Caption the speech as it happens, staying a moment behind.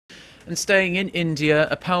And staying in India,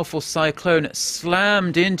 a powerful cyclone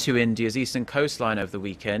slammed into India's eastern coastline over the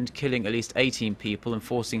weekend, killing at least 18 people and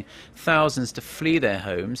forcing thousands to flee their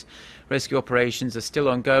homes. Rescue operations are still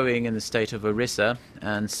ongoing in the state of Orissa,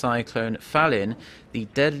 and Cyclone Phalin, the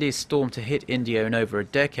deadliest storm to hit India in over a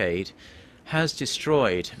decade, has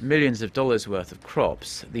destroyed millions of dollars worth of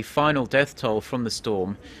crops. The final death toll from the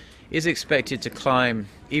storm is expected to climb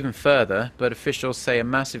even further, but officials say a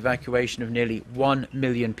mass evacuation of nearly 1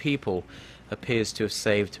 million people appears to have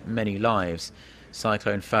saved many lives.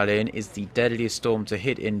 Cyclone Phalin is the deadliest storm to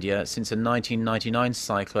hit India since a 1999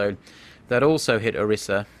 cyclone that also hit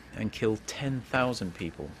Orissa and killed 10,000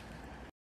 people.